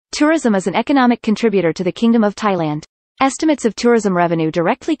Tourism is an economic contributor to the Kingdom of Thailand. Estimates of tourism revenue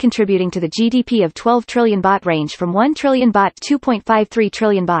directly contributing to the GDP of 12 trillion baht range from 1 trillion baht to 2.53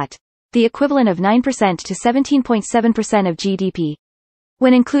 trillion baht, the equivalent of 9% to 17.7% of GDP.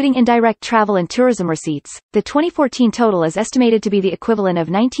 When including indirect travel and tourism receipts, the 2014 total is estimated to be the equivalent of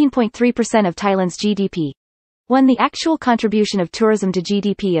 19.3% of Thailand's GDP. The actual contribution of tourism to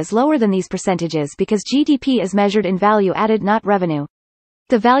GDP is lower than these percentages because GDP is measured in value added, not revenue.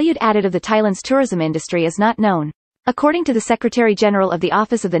 The value added of the Thailand's tourism industry is not known. According to the Secretary-General of the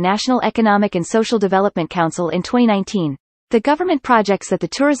Office of the National Economic and Social Development Council in 2019, the government projects that the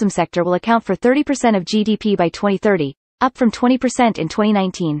tourism sector will account for 30% of GDP by 2030, up from 20% in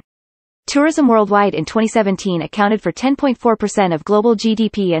 2019. Tourism worldwide in 2017 accounted for 10.4% of global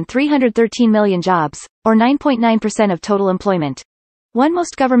GDP and 313 million jobs, or 9.9% of total employment.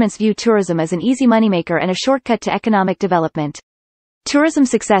 Most governments view tourism as an easy moneymaker and a shortcut to economic development. Tourism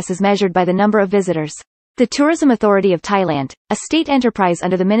success is measured by the number of visitors. The Tourism Authority of Thailand, a state enterprise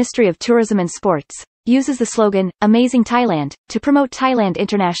under the Ministry of Tourism and Sports, uses the slogan, Amazing Thailand, to promote Thailand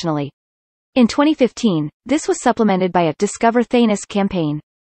internationally. In 2015, this was supplemented by a Discover Thailand campaign.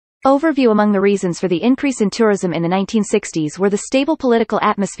 Overview. Among the reasons for the increase in tourism in the 1960s were the stable political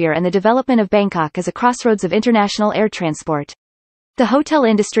atmosphere and the development of Bangkok as a crossroads of international air transport. The hotel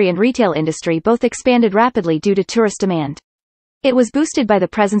industry and retail industry both expanded rapidly due to tourist demand. It was boosted by the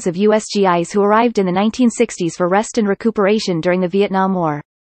presence of US GIs who arrived in the 1960s for rest and recuperation during the Vietnam War.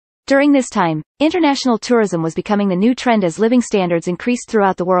 During this time, international tourism was becoming the new trend as living standards increased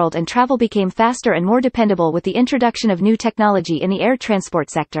throughout the world and travel became faster and more dependable with the introduction of new technology in the air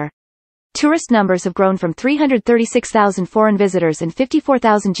transport sector. Tourist numbers have grown from 336,000 foreign visitors and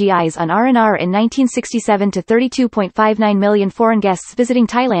 54,000 GIs on R&R in 1967 to 32.59 million foreign guests visiting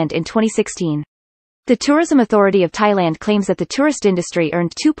Thailand in 2016. The Tourism Authority of Thailand claims that the tourist industry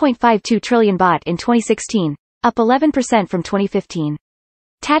earned 2.52 trillion baht in 2016, up 11% from 2015.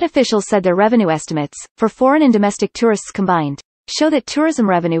 TAT officials said their revenue estimates, for foreign and domestic tourists combined, show that tourism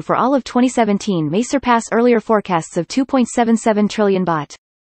revenue for all of 2017 may surpass earlier forecasts of 2.77 trillion baht.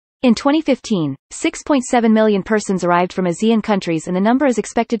 In 2015, 6.7 million persons arrived from ASEAN countries and the number is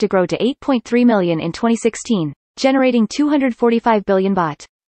expected to grow to 8.3 million in 2016, generating 245 billion baht.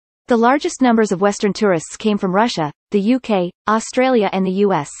 The largest numbers of Western tourists came from Russia, the UK, Australia and the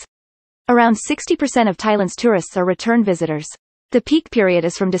US. Around 60% of Thailand's tourists are return visitors. The peak period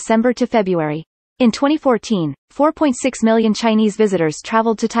is from December to February. In 2014, 4.6 million Chinese visitors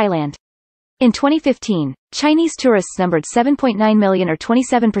traveled to Thailand. In 2015, Chinese tourists numbered 7.9 million or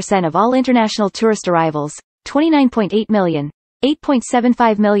 27% of all international tourist arrivals, 29.8 million.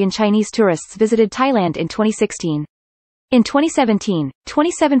 8.75 million Chinese tourists visited Thailand in 2016. In 2017,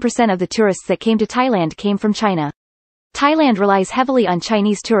 27% of the tourists that came to Thailand came from China. Thailand relies heavily on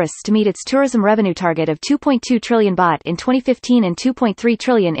Chinese tourists to meet its tourism revenue target of 2.2 trillion baht in 2015 and 2.3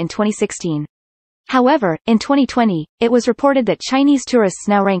 trillion in 2016. However, in 2020, it was reported that Chinese tourists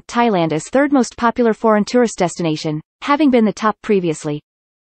now rank Thailand as third most popular foreign tourist destination, having been the top previously.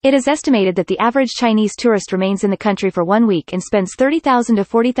 It is estimated that the average Chinese tourist remains in the country for 1 week and spends 30,000 to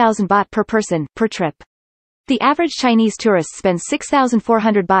 40,000 baht per person, per trip. The average Chinese tourist spends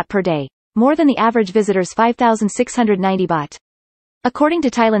 6,400 baht per day, more than the average visitor's 5,690 baht. According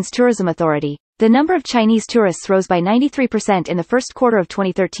to Thailand's Tourism Authority, the number of Chinese tourists rose by 93% in the first quarter of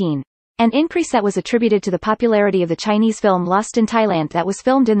 2013, an increase that was attributed to the popularity of the Chinese film Lost in Thailand that was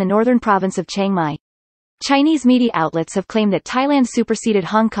filmed in the northern province of Chiang Mai. Chinese media outlets have claimed that Thailand superseded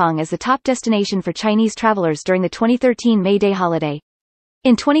Hong Kong as the top destination for Chinese travelers during the 2013 May Day holiday.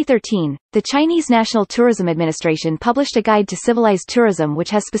 In 2013, the Chinese National Tourism Administration published a guide to civilized tourism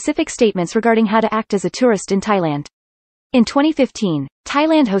which has specific statements regarding how to act as a tourist in Thailand. In 2015,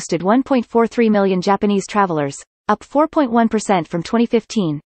 Thailand hosted 1.43 million Japanese travelers, up 4.1% from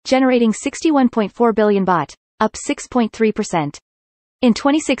 2015, generating 61.4 billion baht, up 6.3%. In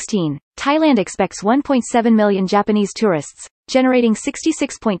 2016, Thailand expects 1.7 million Japanese tourists, generating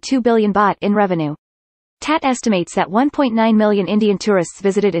 66.2 billion baht in revenue. TAT estimates that 1.9 million Indian tourists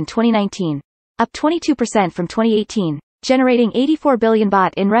visited in 2019, up 22% from 2018, generating 84 billion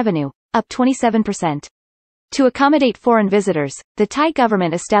baht in revenue, up 27%. To accommodate foreign visitors, the Thai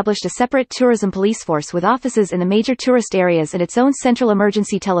government established a separate tourism police force with offices in the major tourist areas and its own central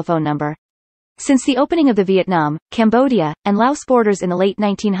emergency telephone number. Since the opening of the Vietnam, Cambodia, and Laos borders in the late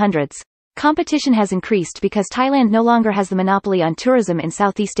 1900s, competition has increased because Thailand no longer has the monopoly on tourism in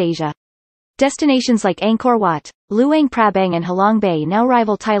Southeast Asia. Destinations like Angkor Wat, Luang Prabang and Halong Bay now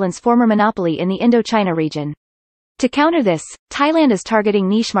rival Thailand's former monopoly in the Indochina region. To counter this, Thailand is targeting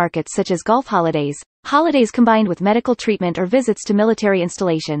niche markets such as golf holidays, holidays combined with medical treatment or visits to military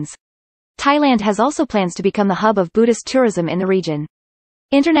installations. Thailand has also plans to become the hub of Buddhist tourism in the region.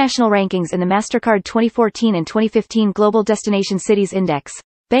 International rankings in the MasterCard 2014 and 2015 Global Destination Cities Index,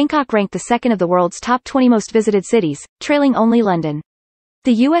 Bangkok ranked the second of the world's top 20 most visited cities, trailing only London.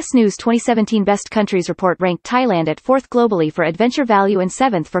 The U.S. News 2017 Best Countries report ranked Thailand at 4th globally for adventure value and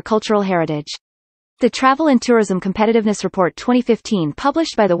 7th for cultural heritage. The Travel and Tourism Competitiveness Report 2015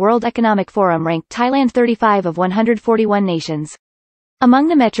 published by the World Economic Forum ranked Thailand 35 of 141 nations. Among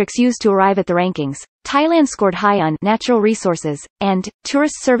the metrics used to arrive at the rankings, Thailand scored high on natural resources and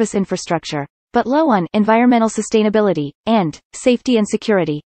tourist service infrastructure, but low on environmental sustainability and safety and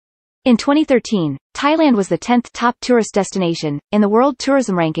security. In 2013, Thailand was the 10th top tourist destination in the World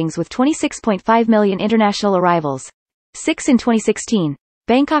Tourism Rankings with 26.5 million international arrivals. 6 in 2016.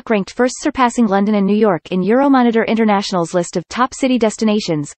 Bangkok ranked first, surpassing London and New York in Euromonitor International's list of top city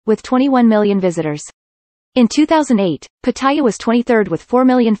destinations, with 21 million visitors. In 2008, Pattaya was 23rd with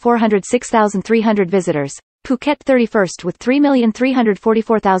 4,406,300 visitors, Phuket 31st with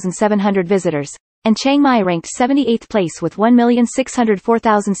 3,344,700 visitors, and Chiang Mai ranked 78th place with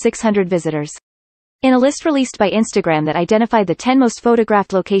 1,604,600 visitors. In a list released by Instagram that identified the 10 most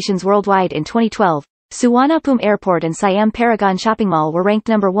photographed locations worldwide in 2012, Suvarnabhumi Airport and Siam Paragon Shopping Mall were ranked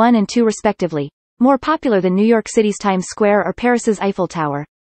number 1 and 2 respectively, more popular than New York City's Times Square or Paris's Eiffel Tower.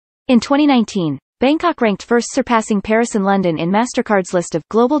 In 2019, Bangkok ranked first, surpassing Paris and London in MasterCard's list of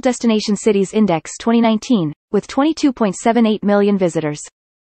Global Destination Cities Index 2019, with 22.78 million visitors.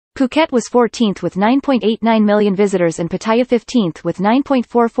 Phuket was 14th with 9.89 million visitors and Pattaya 15th with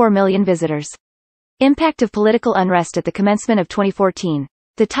 9.44 million visitors. Impact of political unrest. At the commencement of 2014,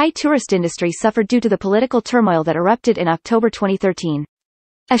 the Thai tourist industry suffered due to the political turmoil that erupted in October 2013.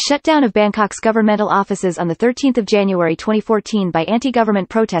 A shutdown of Bangkok's governmental offices on 13 January 2014 by anti-government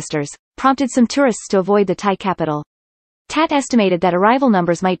protesters prompted some tourists to avoid the Thai capital. TAT estimated that arrival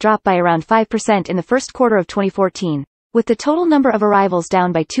numbers might drop by around 5% in the first quarter of 2014, with the total number of arrivals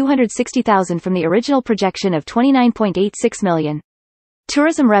down by 260,000 from the original projection of 29.86 million.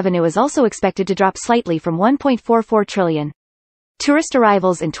 Tourism revenue is also expected to drop slightly from 1.44 trillion. Tourist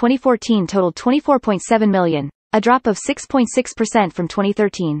arrivals in 2014 totaled 24.7 million, a drop of 6.6% from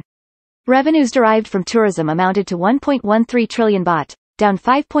 2013. Revenues derived from tourism amounted to 1.13 trillion baht, down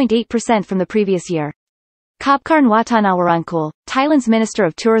 5.8% from the previous year. Khopkarn Watanawarangkul, Thailand's Minister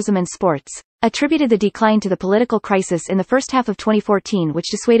of Tourism and Sports, attributed the decline to the political crisis in the first half of 2014,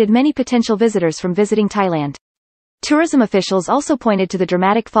 which dissuaded many potential visitors from visiting Thailand. Tourism officials also pointed to the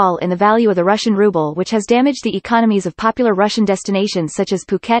dramatic fall in the value of the Russian ruble, which has damaged the economies of popular Russian destinations such as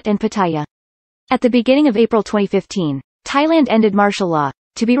Phuket and Pattaya. At the beginning of April 2015, Thailand ended martial law,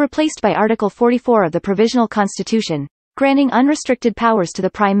 to be replaced by Article 44 of the Provisional Constitution, granting unrestricted powers to the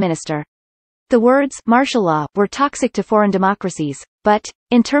Prime Minister. The words martial law were toxic to foreign democracies, but,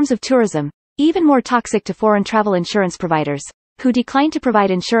 in terms of tourism, even more toxic to foreign travel insurance providers, who declined to provide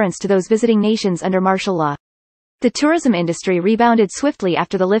insurance to those visiting nations under martial law. The tourism industry rebounded swiftly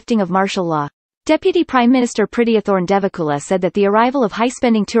after the lifting of martial law. Deputy Prime Minister Prithiyathorn Devakula said that the arrival of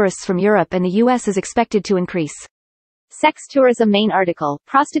high-spending tourists from Europe and the U.S. is expected to increase. Sex tourism. Main article,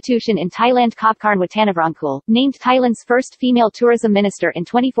 Prostitution in Thailand. Khopkarn Watanawarangkul, named Thailand's first female tourism minister in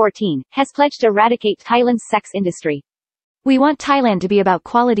 2014, has pledged to eradicate Thailand's sex industry. We want Thailand to be about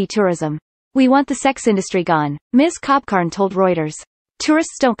quality tourism. We want the sex industry gone, Ms. Khopkarn told Reuters.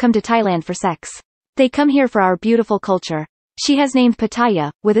 Tourists don't come to Thailand for sex. They come here for our beautiful culture. She has named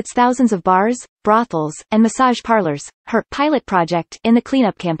Pattaya, with its thousands of bars, brothels, and massage parlors, her pilot project in the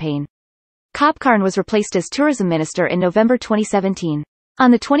cleanup campaign. Khopkarn was replaced as tourism minister in November 2017.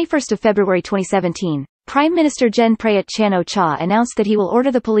 On 21 February 2017, Prime Minister Gen Prayut Chan-o-cha announced that he will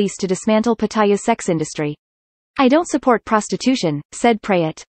order the police to dismantle Pattaya's sex industry. I don't support prostitution, said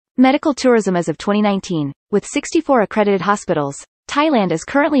Prayut. Medical tourism. As of 2019, with 64 accredited hospitals, Thailand is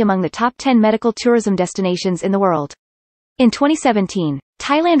currently among the top 10 medical tourism destinations in the world. In 2017,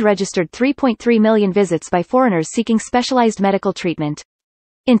 Thailand registered 3.3 million visits by foreigners seeking specialized medical treatment.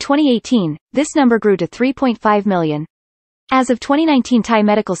 In 2018, this number grew to 3.5 million. As of 2019, Thai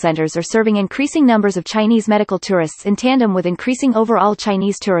medical centers are serving increasing numbers of Chinese medical tourists in tandem with increasing overall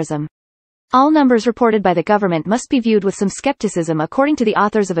Chinese tourism. All numbers reported by the government must be viewed with some skepticism, according to the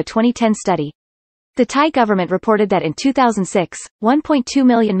authors of a 2010 study. The Thai government reported that in 2006, 1.2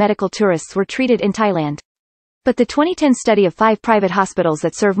 million medical tourists were treated in Thailand. But the 2010 study of 5 private hospitals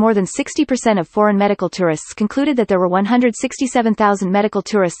that serve more than 60% of foreign medical tourists concluded that there were 167,000 medical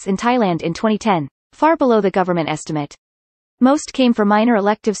tourists in Thailand in 2010, far below the government estimate. Most came for minor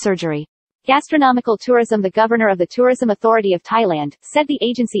elective surgery. Gastronomical tourism. The governor of the Tourism Authority of Thailand said the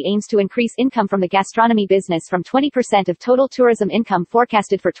agency aims to increase income from the gastronomy business from 20% of total tourism income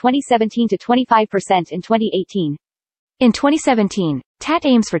forecasted for 2017 to 25% in 2018. In 2017, TAT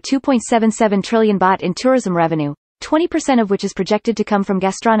aims for 2.77 trillion baht in tourism revenue, 20% of which is projected to come from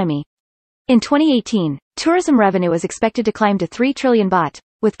gastronomy. In 2018, tourism revenue is expected to climb to 3 trillion baht,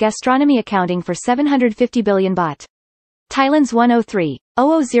 with gastronomy accounting for 750 billion baht. Thailand's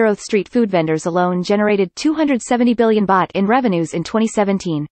 103,000th street food vendors alone generated 270 billion baht in revenues in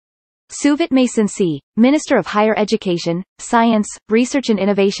 2017. Suvit Mason C., Minister of Higher Education, Science, Research and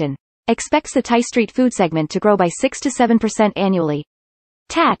Innovation, expects the Thai street food segment to grow by 6 to 7% annually.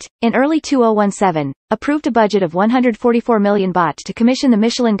 TAT, in early 2017, approved a budget of 144 million baht to commission the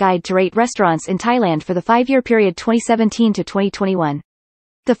Michelin Guide to rate restaurants in Thailand for the 5-year period 2017 to 2021.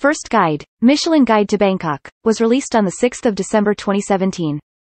 The first guide, Michelin Guide to Bangkok, was released on 6 December 2017.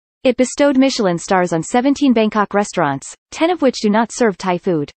 It bestowed Michelin stars on 17 Bangkok restaurants, 10 of which do not serve Thai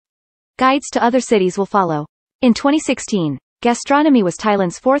food. Guides to other cities will follow. In 2016, gastronomy was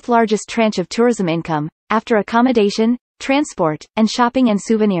Thailand's fourth largest tranche of tourism income, after accommodation, transport, and shopping and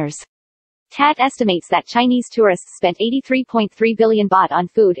souvenirs. TAT estimates that Chinese tourists spent 83.3 billion baht on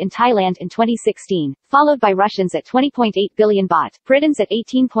food in Thailand in 2016, followed by Russians at 20.8 billion baht, Britons at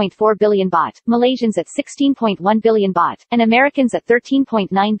 18.4 billion baht, Malaysians at 16.1 billion baht, and Americans at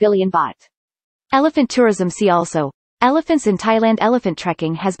 13.9 billion baht. Elephant tourism. See also. Elephants in Thailand. Elephant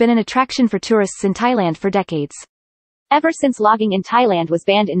trekking has been an attraction for tourists in Thailand for decades. Ever since logging in Thailand was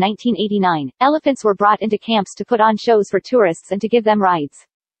banned in 1989, elephants were brought into camps to put on shows for tourists and to give them rides.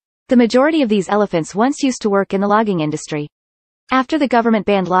 The majority of these elephants once used to work in the logging industry. After the government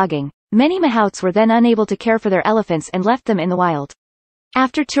banned logging, many mahouts were then unable to care for their elephants and left them in the wild.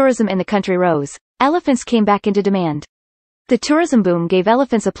 After tourism in the country rose, elephants came back into demand. The tourism boom gave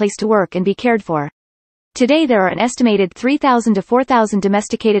elephants a place to work and be cared for. Today there are an estimated 3,000 to 4,000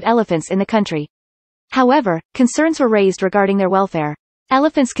 domesticated elephants in the country. However, concerns were raised regarding their welfare.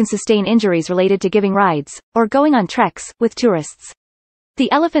 Elephants can sustain injuries related to giving rides, or going on treks, with tourists.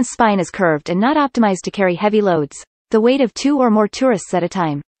 The elephant's spine is curved and not optimized to carry heavy loads, the weight of 2 or more tourists at a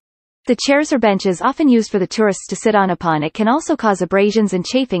time. The chairs or benches often used for the tourists to sit on upon it can also cause abrasions and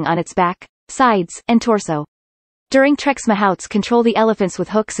chafing on its back, sides, and torso. During treks, mahouts control the elephants with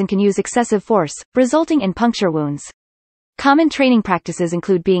hooks and can use excessive force, resulting in puncture wounds. Common training practices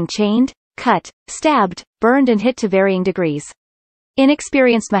include being chained, cut, stabbed, burned and hit to varying degrees.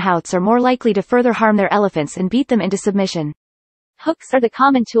 Inexperienced mahouts are more likely to further harm their elephants and beat them into submission. Hooks are the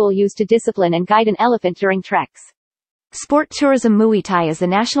common tool used to discipline and guide an elephant during treks. Sport tourism. Muay Thai is the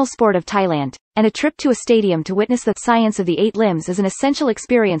national sport of Thailand, and a trip to a stadium to witness the science of the 8 limbs is an essential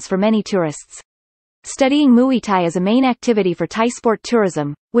experience for many tourists. Studying Muay Thai is a main activity for Thai sport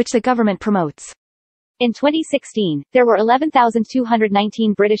tourism, which the government promotes. In 2016, there were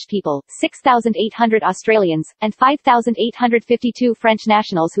 11,219 British people, 6,800 Australians, and 5,852 French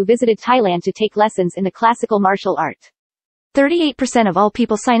nationals who visited Thailand to take lessons in the classical martial art. 38% of all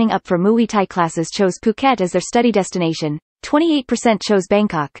people signing up for Muay Thai classes chose Phuket as their study destination, 28% chose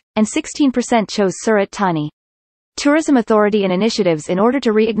Bangkok, and 16% chose Surat Thani. Tourism Authority and initiatives. In order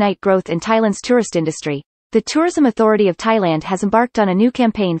to reignite growth in Thailand's tourist industry, the Tourism Authority of Thailand has embarked on a new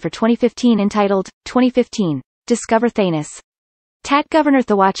campaign for 2015 entitled, 2015, Discover Thanis. TAT Governor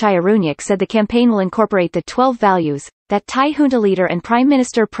Thawachai Arunyak said the campaign will incorporate the 12 values that Thai junta leader and Prime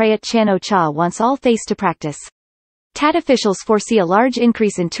Minister Prayut Chan-o-cha wants all Thais to practice. TAT officials foresee a large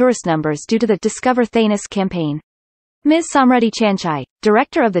increase in tourist numbers due to the Discover Thanis campaign. Ms. Samruddhi Chanchai,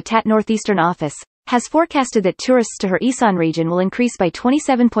 director of the TAT Northeastern Office, has forecasted that tourists to her Isan region will increase by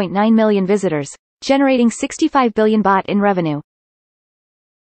 27.9 million visitors, generating 65 billion baht in revenue.